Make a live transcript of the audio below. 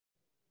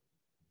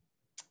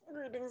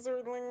Greetings,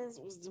 Earthlings,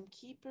 wisdom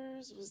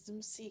keepers,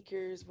 wisdom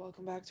seekers.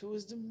 Welcome back to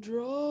Wisdom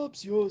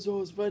Drops, your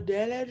source for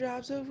daily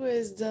drops of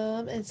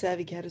wisdom and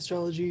savvy cat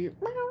astrology.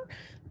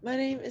 My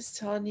name is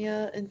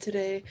TONIA, and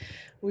today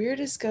we are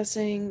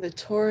discussing the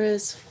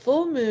Taurus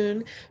full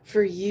moon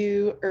for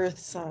you, Earth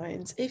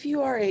signs. If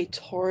you are a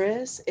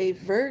Taurus, a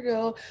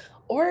Virgo,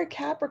 or a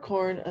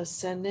Capricorn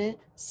ascendant,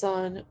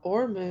 sun,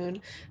 or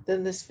moon,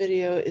 then this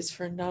video is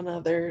for none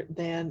other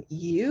than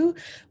you.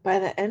 By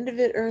the end of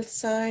it, Earth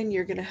sign,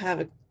 you're going to have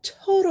a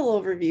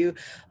total overview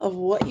of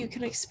what you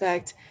can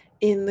expect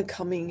in the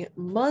coming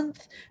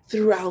month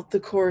throughout the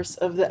course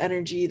of the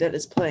energy that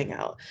is playing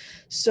out.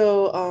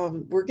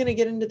 So we're going to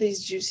get into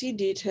these juicy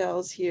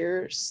details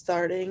here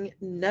starting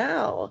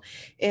now.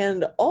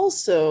 And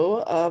also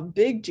a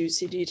big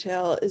juicy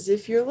detail is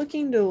if you're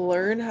looking to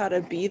learn how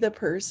to be the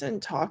person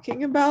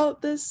talking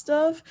about this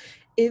stuff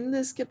in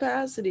this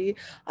capacity,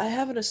 I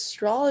have an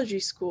astrology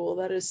school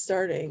that is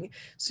starting.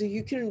 So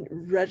you can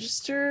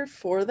register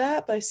for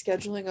that by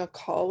scheduling a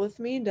call with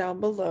me down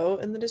below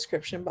in the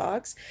description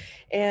box.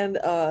 And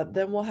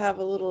then we'll have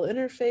a little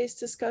interface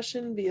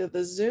discussion via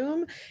the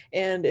Zoom.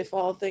 And if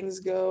all things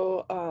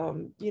go,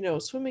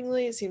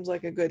 swimmingly, it seems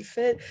like a good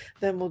fit,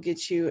 then we'll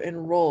get you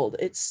enrolled.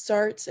 It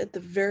starts at the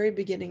very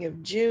beginning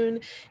of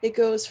June. It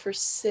goes for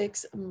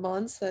 6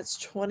 months. That's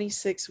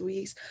 26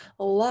 weeks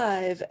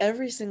live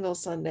every single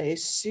Sunday.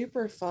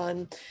 Super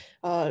fun.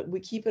 We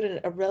keep it in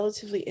a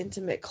relatively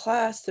intimate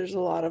class. There's a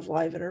lot of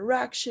live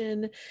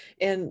interaction,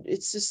 and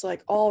it's just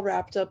like all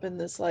wrapped up in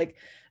this like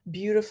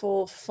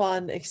beautiful,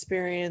 fun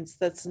experience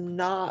that's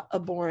not a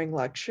boring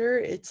lecture.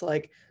 It's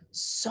like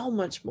so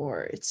much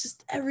more. It's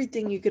just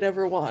everything you could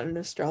ever want in an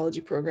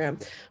astrology program.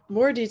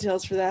 More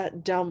details for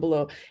that down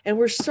below. And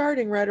we're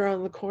starting right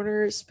around the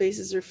corner.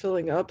 Spaces are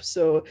filling up.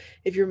 So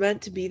if you're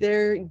meant to be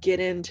there, get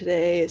in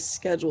today,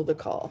 schedule the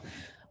call.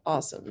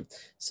 Awesome.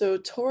 So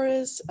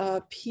Taurus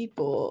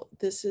people,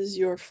 this is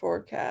your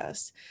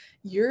forecast.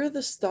 You're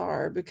the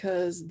star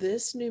because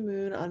this new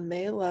moon on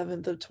May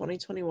 11th of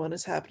 2021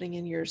 is happening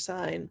in your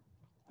sign.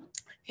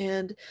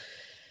 And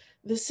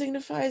this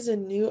signifies a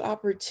new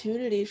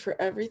opportunity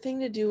for everything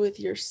to do with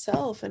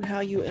yourself and how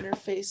you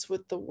interface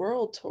with the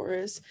world,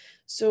 Taurus.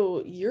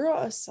 So you're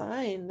a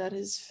sign that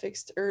is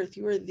fixed earth.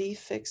 You are the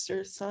fixed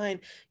earth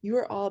sign. You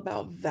are all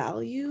about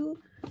value.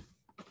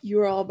 You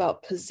are all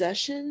about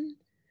possession.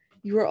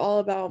 You are all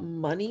about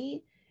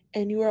money,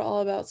 and you are all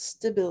about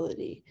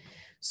stability.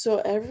 So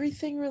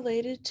everything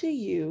related to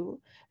you,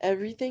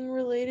 everything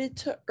related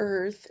to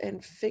earth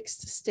and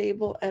fixed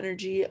stable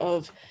energy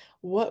of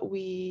what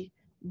we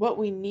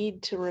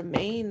need to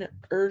remain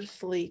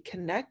earthly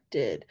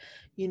connected,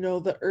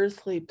 the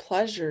earthly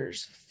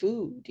pleasures,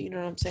 food, you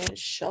know what I'm saying,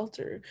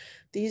 shelter.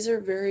 These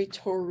are very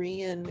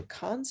Taurian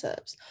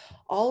concepts.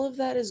 All of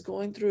that is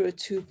going through a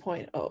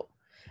 2.0.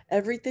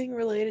 Everything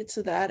related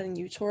to that in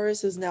you,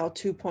 Taurus, is now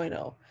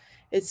 2.0.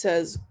 It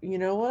says, you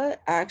know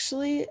what?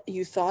 Actually,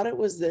 you thought it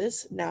was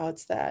this, now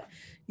it's that.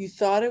 You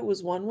thought it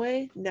was one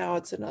way, now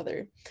it's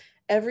another.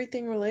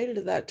 Everything related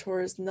to that,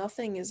 Taurus,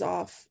 nothing is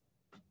off,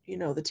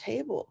 the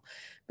table,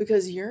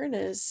 because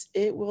Uranus,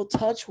 it will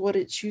touch what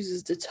it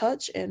chooses to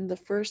touch. And the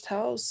first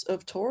house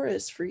of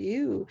Taurus for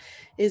you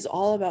is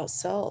all about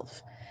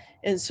self.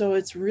 And so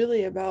it's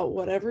really about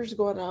whatever's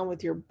going on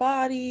with your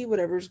body,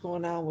 whatever's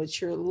going on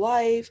with your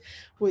life,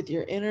 with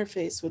your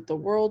interface with the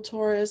world,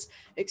 Taurus.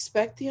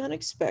 Expect the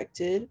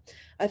unexpected.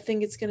 I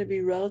think it's going to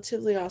be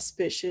relatively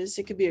auspicious.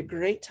 It could be a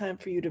great time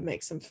for you to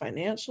make some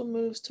financial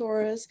moves,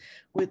 Taurus,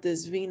 with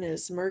this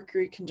Venus,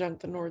 Mercury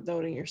conjunct the North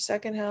Node in your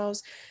second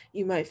house.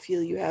 You might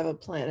feel you have a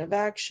plan of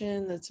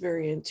action that's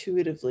very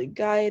intuitively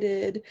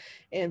guided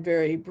and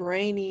very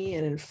brainy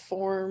and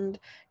informed.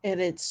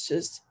 And it's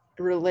just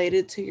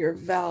related to your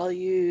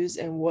values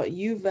and what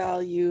you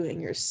value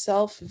and your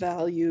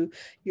self-value,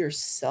 your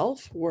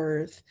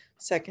self-worth,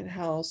 second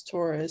house,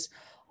 Taurus.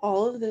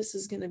 All of this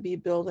is going to be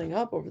building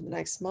up over the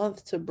next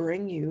month to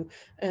bring you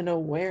an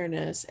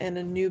awareness and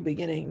a new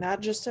beginning,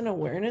 not just an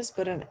awareness,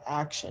 but an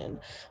action.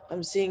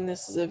 I'm seeing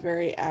this as a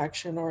very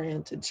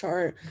action-oriented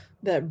chart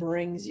that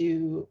brings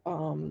you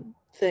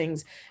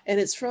things. And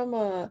it's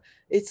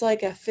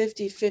like a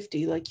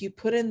 50-50. Like you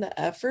put in the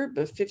effort,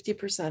 but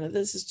 50% of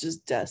this is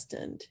just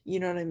destined. You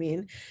know what I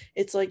mean?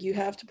 It's like you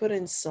have to put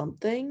in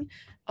something,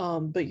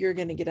 but you're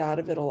going to get out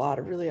of it a lot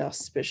of really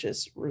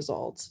auspicious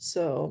results.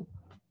 So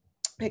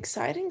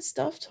exciting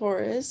stuff,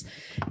 Taurus.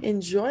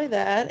 Enjoy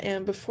that.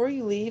 And before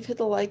you leave, hit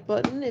the like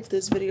button if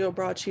this video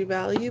brought you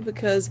value,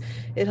 because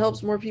it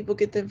helps more people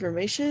get the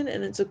information,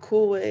 and it's a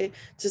cool way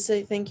to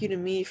say thank you to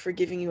me for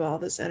giving you all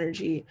this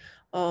energy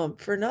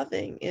for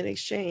nothing in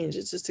exchange.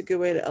 It's just a good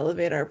way to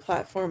elevate our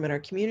platform and our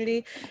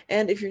community.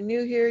 And if you're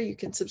new here, you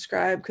can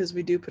subscribe because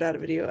we do put out a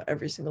video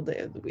every single day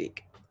of the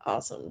week.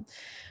 Awesome.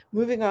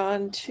 Moving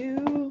on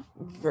to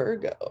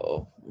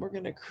Virgo. We're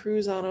going to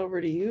cruise on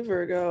over to you,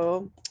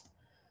 Virgo,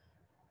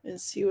 and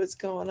see what's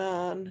going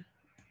on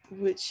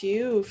with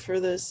you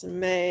for this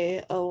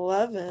May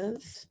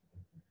 11th,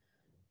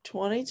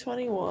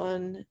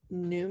 2021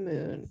 new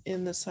moon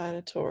in the sign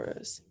of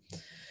Taurus.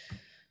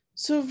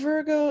 So,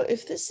 Virgo,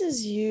 if this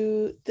is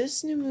you,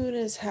 this new moon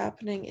is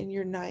happening in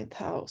your ninth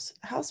house.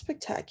 How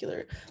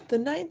spectacular. The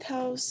ninth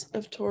house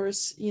of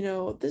Taurus,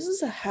 this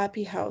is a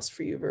happy house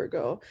for you,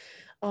 Virgo.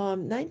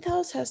 Ninth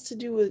house has to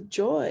do with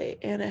joy,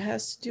 and it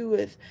has to do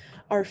with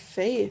our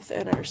faith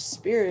and our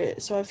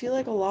spirit. So I feel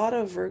like a lot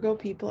of Virgo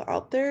people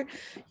out there,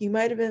 you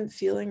might have been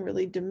feeling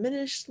really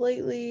diminished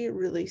lately,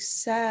 really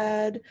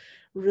sad,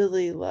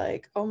 really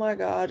like, oh my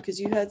God, because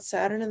you had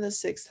Saturn in the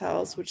sixth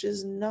house, which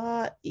is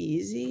not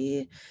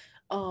easy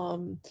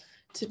um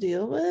to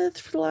deal with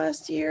for the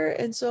last year.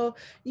 And so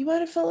you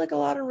might have felt like a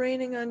lot of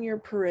raining on your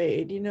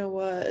parade,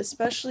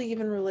 especially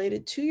even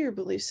related to your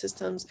belief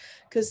systems,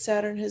 because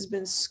Saturn has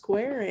been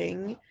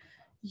squaring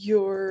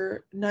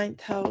your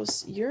ninth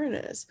house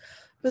Uranus.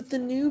 But the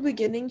new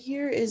beginning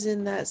here is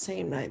in that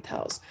same ninth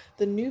house.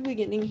 The new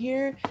beginning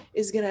here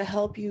is going to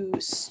help you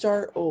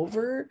start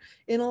over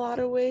in a lot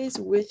of ways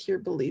with your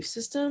belief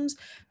systems,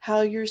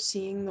 how you're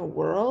seeing the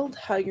world,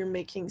 how you're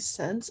making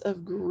sense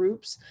of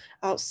groups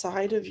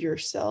outside of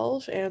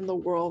yourself and the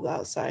world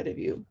outside of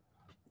you.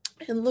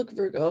 And look,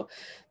 Virgo,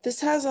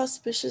 this has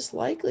auspicious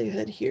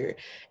likelihood here.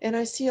 And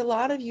I see a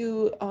lot of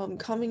you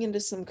coming into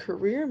some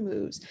career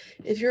moves.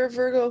 If you're a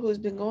Virgo who's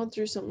been going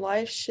through some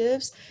life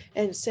shifts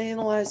and say in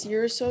the last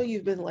year or so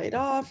you've been laid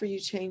off or you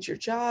changed your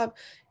job,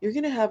 you're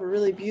going to have a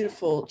really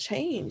beautiful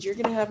change. You're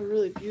going to have a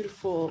really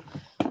beautiful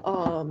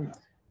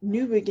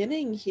new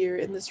beginning here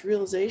in this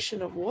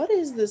realization of what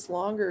is this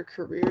longer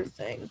career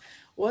thing?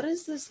 What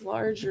is this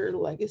larger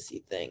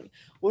legacy thing?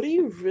 What are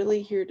you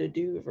really here to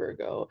do,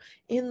 Virgo?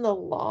 In the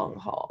long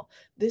haul.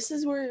 This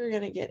is where you're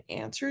going to get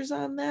answers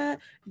on that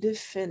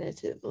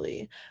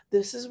definitively.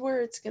 This is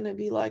where it's going to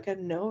be like a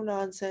no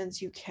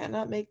nonsense. You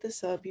cannot make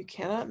this up. You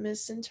cannot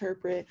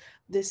misinterpret.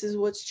 This is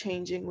what's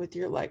changing with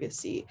your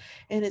legacy.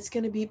 And it's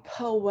going to be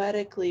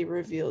poetically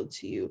revealed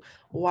to you.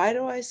 Why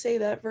do I say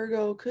that,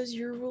 Virgo? Because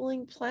your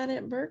ruling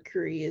planet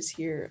Mercury is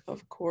here,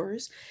 of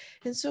course.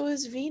 And so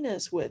is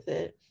Venus with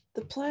it.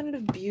 The planet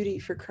of beauty,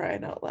 for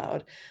crying out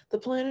loud. The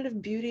planet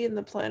of beauty and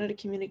the planet of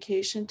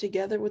communication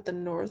together with the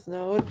North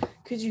Node.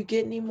 Could you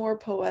get any more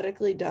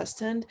poetically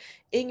destined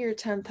in your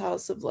 10th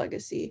house of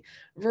legacy?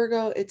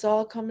 Virgo, it's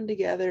all coming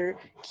together.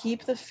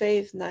 Keep the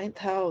faith, ninth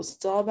house.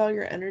 It's all about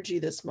your energy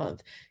this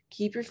month.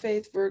 Keep your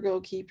faith, Virgo.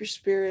 Keep your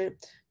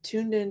spirit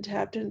tuned in,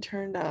 tapped in,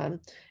 turned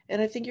on.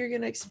 And I think you're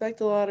going to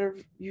expect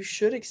you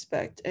should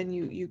expect, and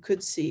you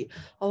could see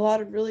a lot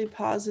of really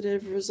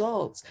positive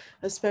results,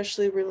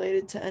 especially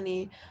related to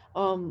any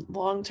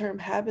long-term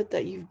habit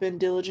that you've been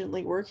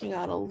diligently working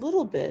on a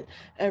little bit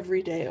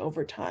every day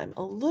over time,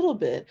 a little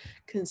bit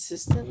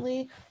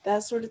consistently.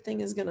 That sort of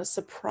thing is going to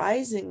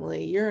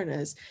surprisingly,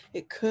 Uranus,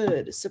 it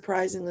could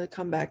surprisingly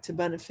come back to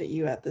benefit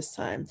you at this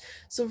time.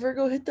 So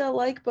Virgo, hit that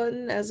like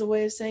button as a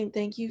way of saying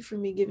thank you for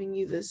me giving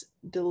you this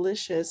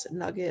delicious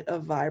nugget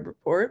of vibe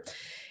report.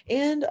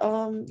 And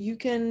you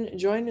can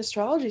join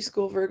astrology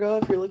school, Virgo,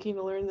 if you're looking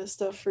to learn this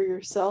stuff for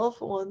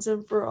yourself once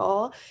and for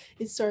all.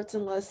 It starts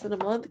in less than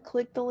a month.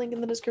 Click the link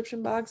in the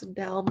description box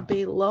down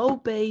below,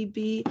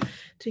 baby,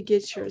 to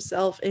get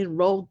yourself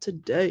enrolled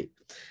today.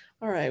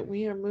 All right,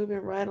 we are moving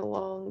right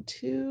along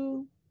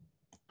to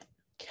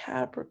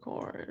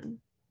Capricorn.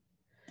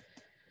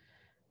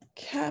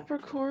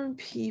 Capricorn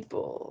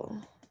people.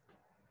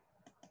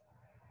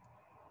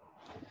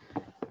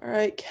 All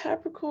right,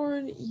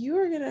 Capricorn, you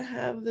are going to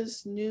have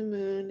this new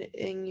moon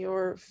in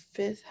your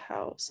fifth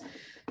house.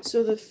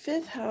 So the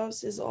fifth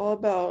house is all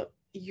about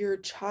your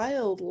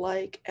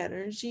childlike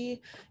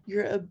energy,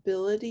 your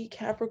ability,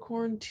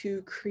 Capricorn,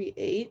 to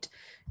create,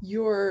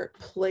 your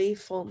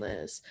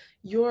playfulness,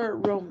 your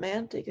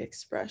romantic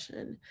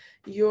expression,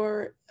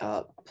 your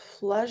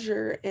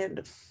pleasure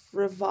and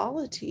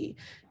frivolity,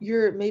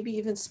 your maybe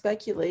even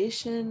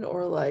speculation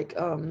or like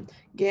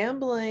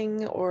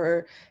gambling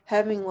or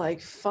having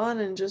like fun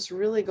and just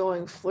really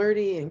going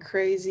flirty and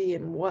crazy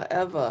and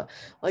whatever.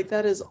 Like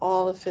that is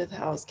all the fifth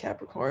house,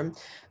 Capricorn.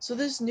 So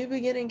this new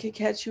beginning could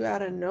catch you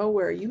out of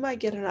nowhere. You might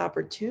get an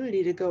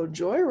opportunity to go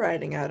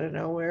joyriding out of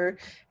nowhere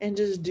and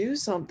just do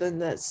something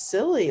that's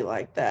silly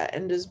like that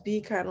and just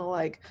be kind of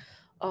like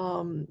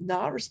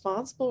not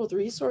responsible with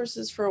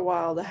resources for a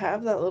while to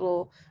have that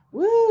little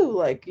woo,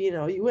 like,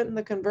 you went in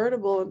the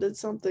convertible and did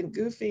something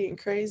goofy and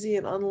crazy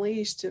and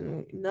unleashed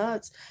and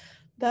nuts.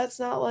 That's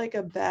not like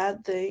a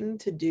bad thing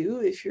to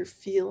do if you're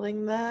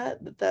feeling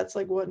that's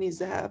like what needs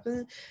to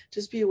happen.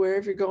 Just be aware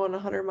if you're going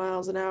 100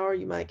 miles an hour,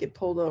 you might get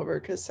pulled over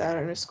because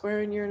Saturn is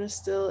squaring Uranus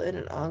still in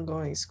an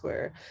ongoing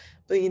square.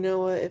 But you know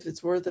what? If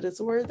it's worth it,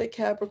 it's worth it,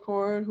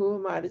 Capricorn. Who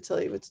am I to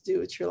tell you what to do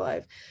with your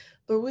life?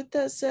 But with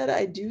that said,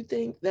 I do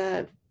think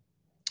that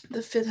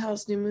the fifth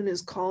house new moon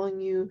is calling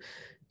you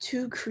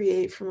to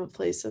create from a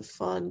place of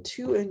fun,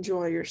 to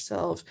enjoy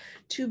yourself,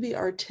 to be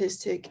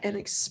artistic and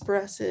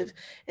expressive,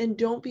 and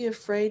don't be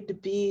afraid to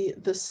be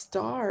the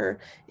star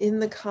in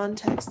the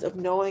context of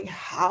knowing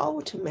how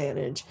to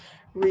manage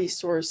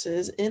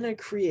resources in a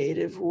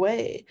creative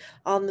way.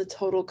 On the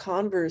total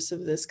converse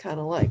of this kind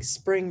of like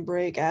spring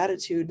break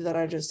attitude that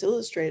I just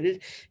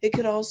illustrated, it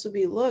could also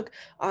be, look,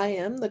 I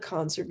am the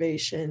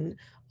conservation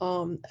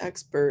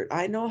expert.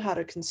 I know how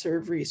to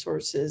conserve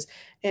resources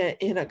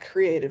in a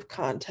creative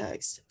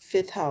context.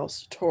 Fifth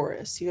house,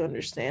 Taurus, you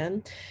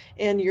understand?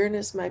 And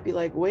Uranus might be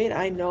like, wait,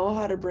 I know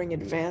how to bring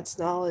advanced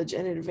knowledge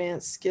and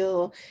advanced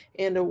skill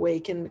and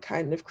awakened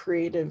kind of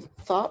creative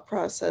thought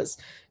process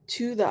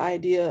to the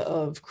idea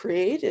of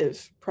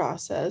creative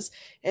process.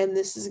 And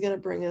this is going to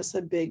bring us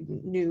a big,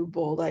 new,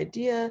 bold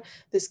idea.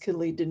 This could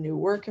lead to new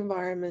work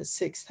environments.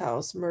 Sixth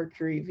house,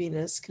 Mercury,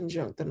 Venus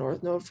conjunct the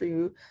North Node for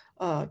you,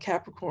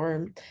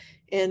 Capricorn.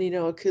 And,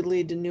 it could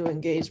lead to new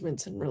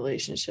engagements and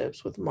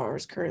relationships with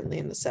Mars currently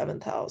in the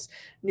seventh house,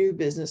 new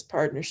business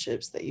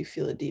partnerships that you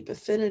feel a deep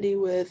affinity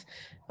with,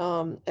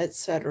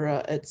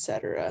 etc.,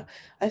 etc.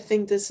 I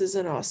think this is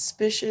an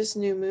auspicious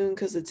new moon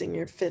because it's in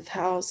your fifth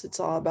house. It's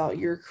all about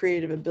your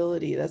creative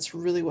ability. That's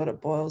really what it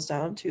boils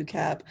down to,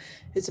 Cap.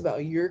 It's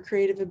about your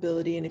creative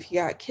ability. And if you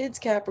got kids,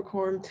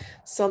 Capricorn,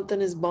 something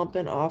is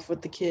bumping off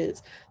with the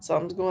kids.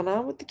 Something's going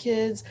on with the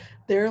kids,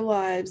 their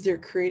lives. They're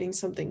creating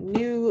something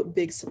new.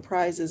 Big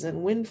surprises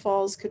and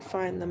windfalls could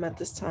find them at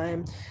this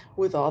time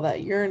with all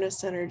that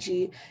Uranus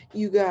energy.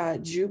 You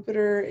got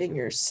Jupiter in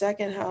your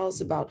second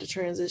house about to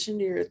transition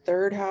to your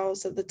third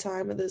house at the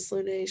time of this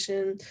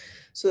lunation.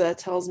 So that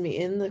tells me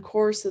in the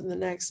course of the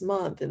next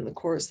month, in the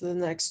course of the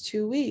next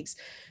 2 weeks,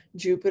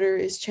 Jupiter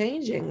is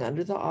changing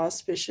under the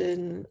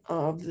auspicion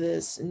of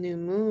this new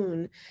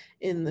moon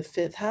in the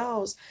fifth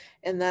house.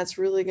 And that's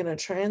really going to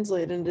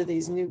translate into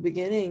these new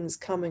beginnings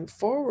coming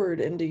forward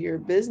into your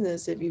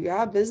business. If you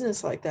got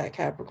business like that,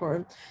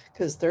 Capricorn,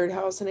 because third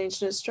house in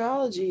ancient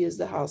astrology is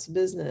the house of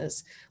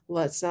business.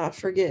 Let's not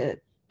forget.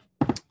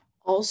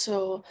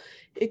 Also,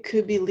 it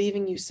could be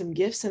leaving you some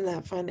gifts in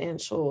that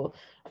financial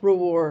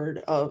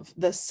reward of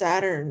the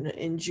Saturn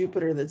in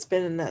Jupiter that's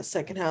been in that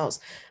second house.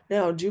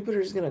 Now,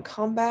 Jupiter is going to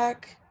come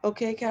back,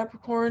 okay,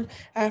 Capricorn,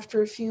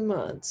 after a few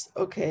months,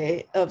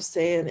 okay, of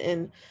staying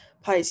in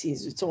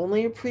Pisces. It's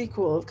only a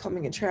prequel of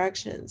coming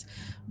attractions,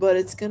 but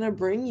it's going to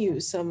bring you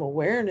some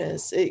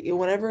awareness.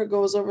 Whenever it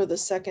goes over the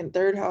second,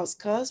 third house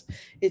cusp,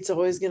 it's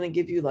always going to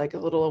give you like a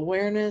little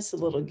awareness, a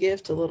little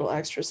gift, a little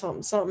extra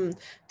something, something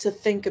to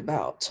think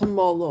about, to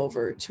mull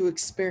over, to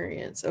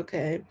experience,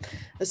 okay?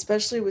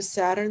 Especially with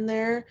Saturn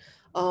there,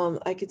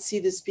 I could see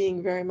this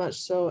being very much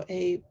so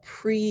a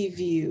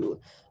preview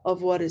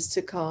of what is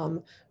to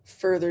come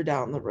further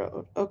down the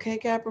road. Okay,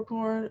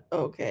 Capricorn?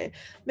 Okay.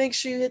 Make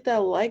sure you hit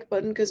that like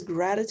button because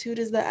gratitude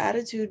is the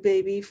attitude,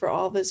 baby, for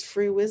all this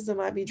free wisdom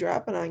I be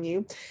dropping on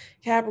you.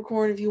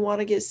 Capricorn, if you want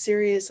to get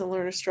serious and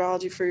learn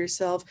astrology for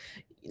yourself,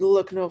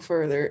 look no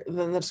further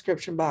than the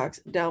description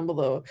box down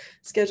below.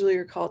 Schedule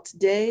your call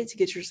today to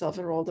get yourself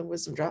enrolled in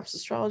Wizdom Dropz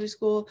Astrology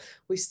School.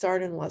 We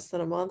start in less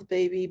than a month,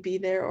 baby. Be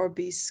there or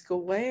be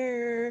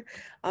square.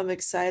 I'm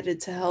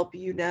excited to help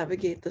you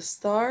navigate the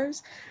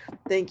stars.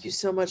 Thank you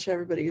so much,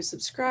 everybody who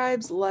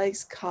subscribes,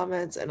 likes,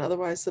 comments, and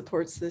otherwise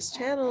supports this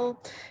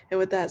channel. And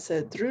with that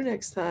said, through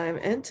next time,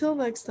 until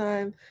next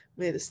time,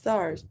 may the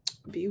stars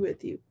be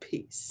with you.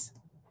 Peace.